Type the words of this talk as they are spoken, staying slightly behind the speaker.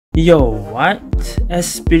Yo, what? A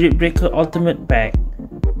Spirit Breaker Ultimate Pack.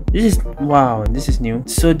 This is wow, this is new.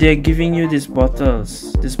 So they're giving you these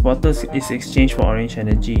bottles. This bottles is exchanged for orange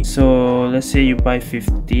energy. So let's say you buy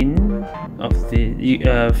 15 of the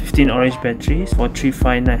 15 orange batteries for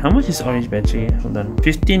 359. How much is orange battery? Hold on.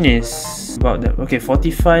 15 is about that. Okay,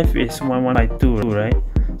 45 is 1152, right?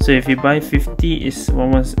 So if you buy 50 is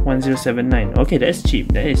 1079. Okay, that's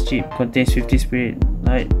cheap. That is cheap. Contains 50 spirit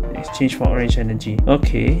light exchange for orange energy.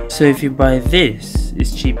 Okay, so if you buy this,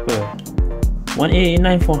 it's cheaper.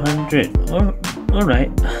 189 400. Alright.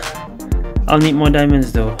 I'll need more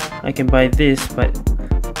diamonds though. I can buy this, but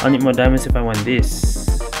I'll need more diamonds if I want this.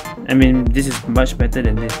 I mean, this is much better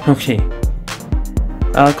than this. Okay,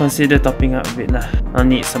 I'll consider topping up a bit lah. I'll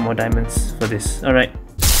need some more diamonds for this. Alright.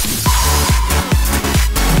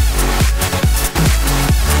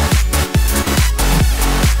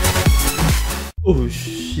 Oh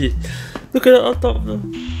shit. Look at that on top though.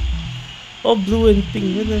 All blue and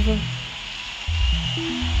pink, whatever.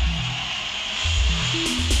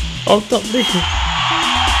 On top there.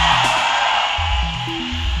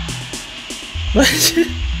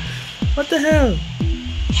 What the hell?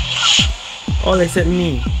 All except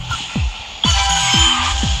me.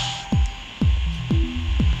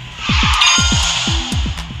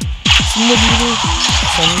 Semua biru.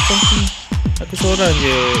 Sama something. Aku seorang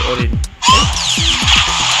je orange.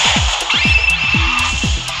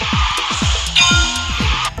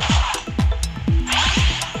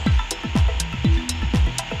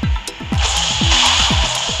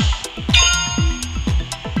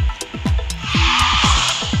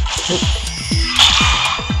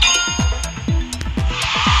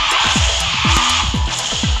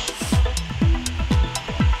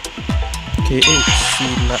 Okay,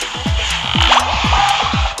 sila.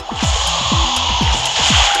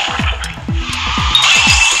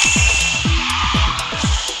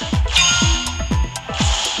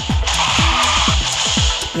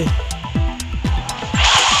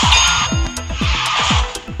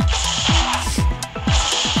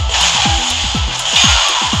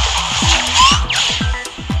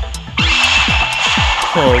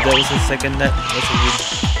 Oh, that was the second net. That's a win.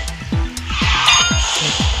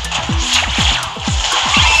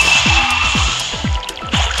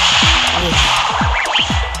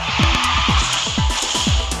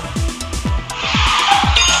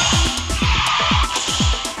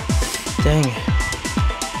 Dang it.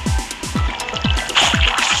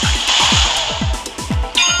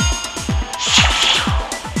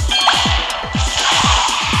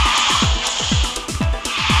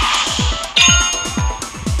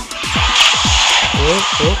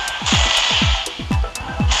 Oh.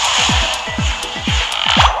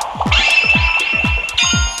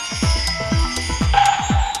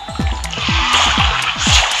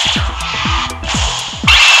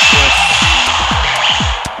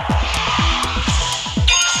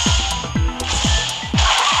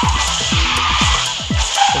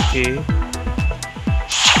 Okay.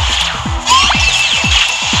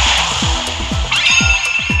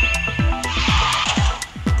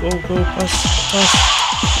 Go, pass.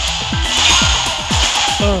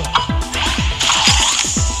 Oh.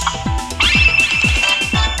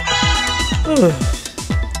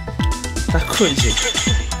 Takut je.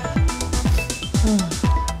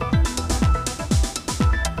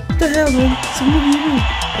 What the hell, man? Semua biru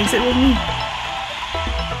except for me.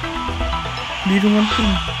 Biru dengan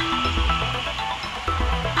pink.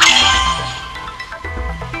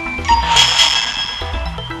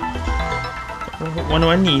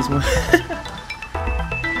 Warna-warni semua.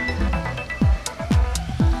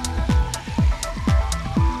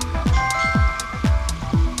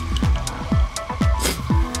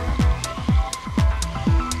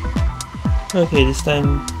 Okay, this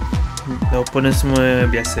time the opponent semua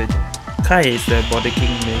biasa je. Kai is the Border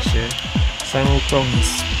King Malaysia. Sang Wukong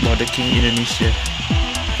is Border King Indonesia.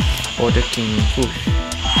 Border King, so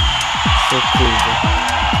cool bro.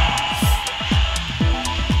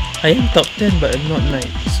 I am top 10 but I'm not knight,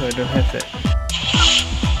 so I don't have that.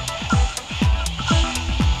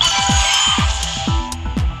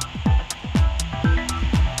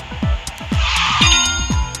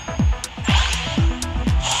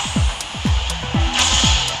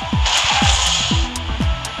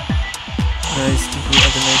 Nice, give me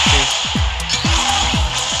other nitro.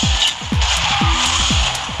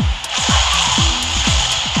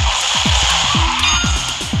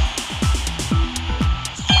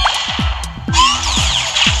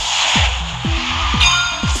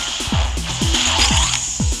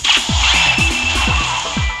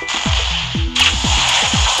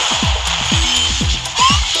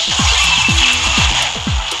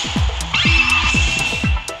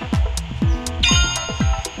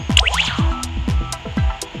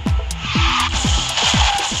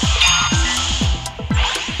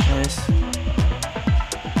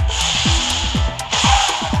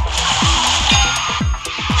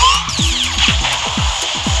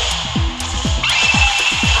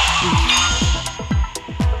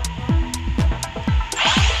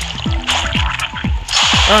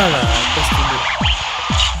 Alah, atas dulu.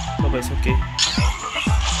 Oh, but it's okay.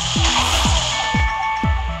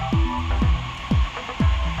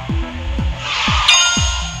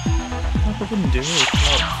 Apa benda ni?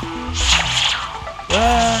 Cloud.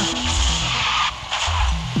 Wah.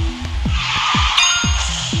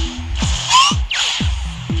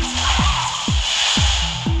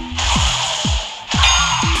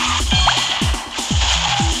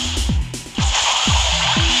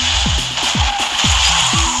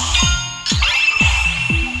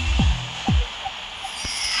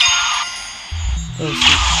 Oh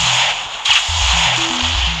shit.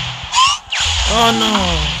 Oh no.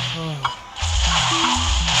 Oh.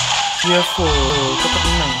 UFO, kau tak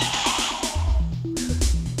menang.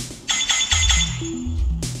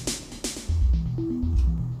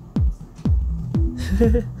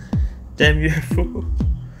 Damn UFO.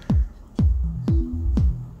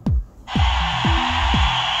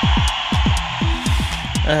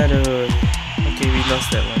 Aduh. Okay, we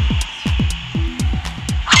lost that one.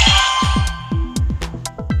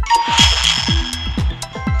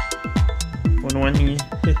 Warna-warni.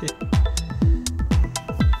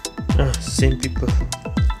 Same people.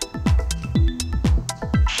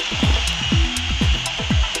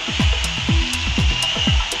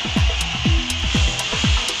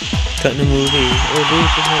 Kat nombor dia. Oh, dia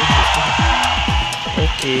pernah.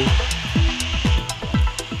 Okay.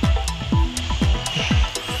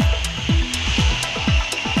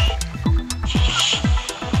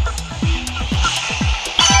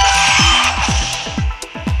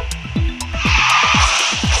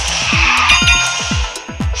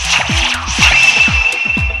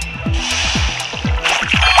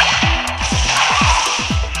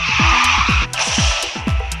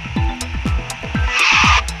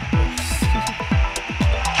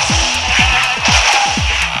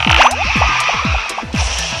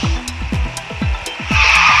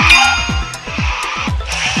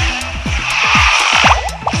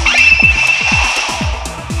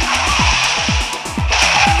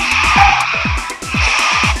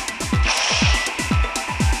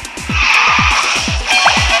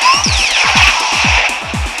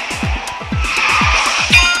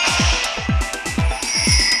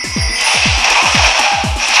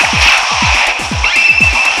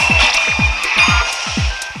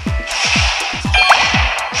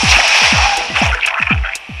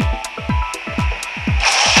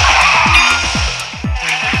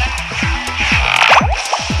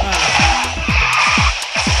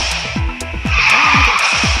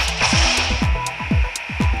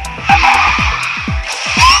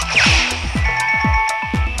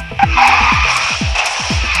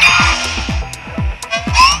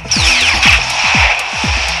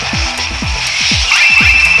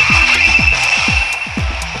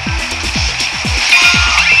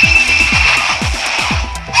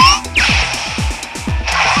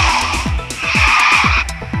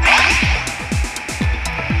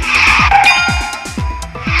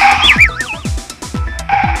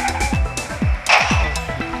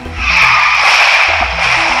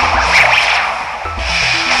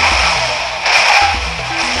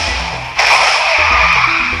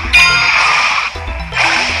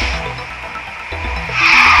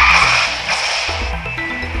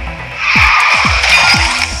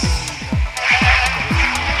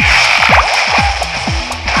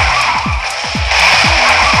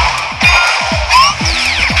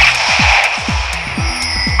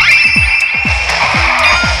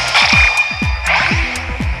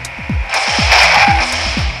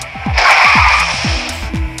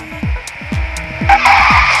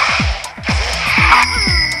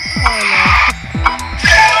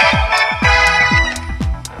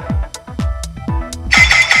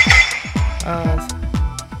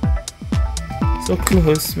 So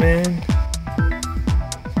close, man.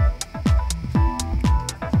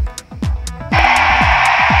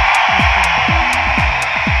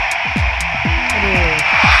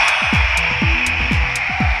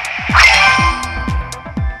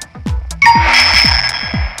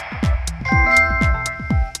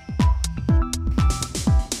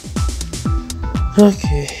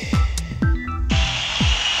 Okay.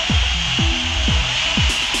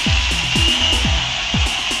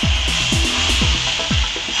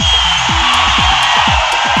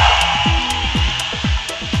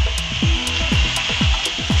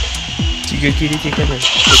 Tiga kiri, tiga kanan.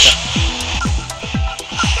 Dekat.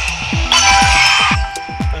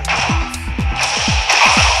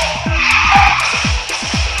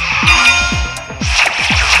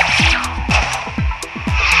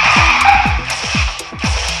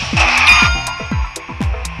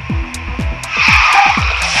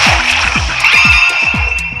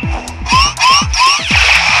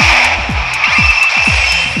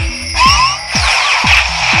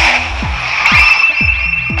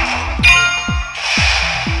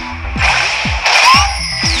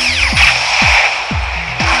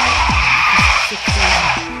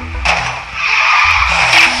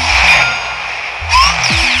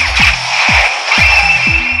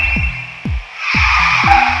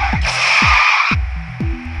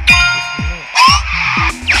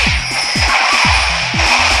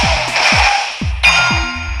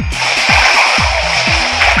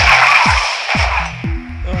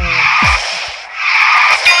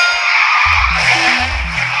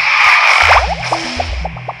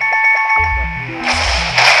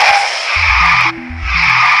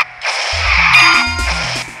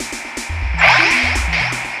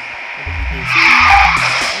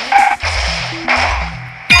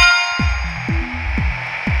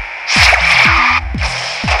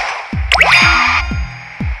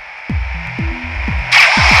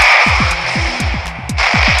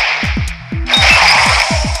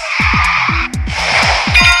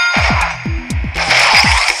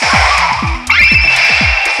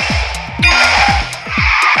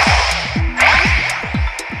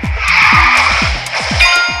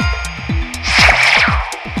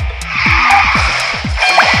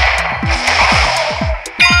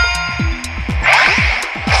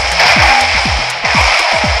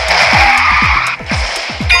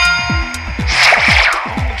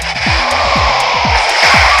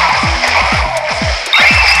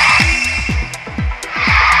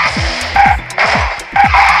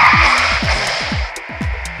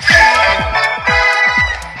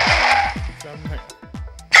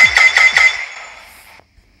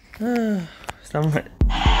 Selamat.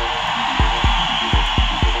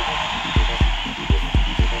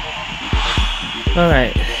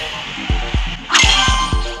 Alright.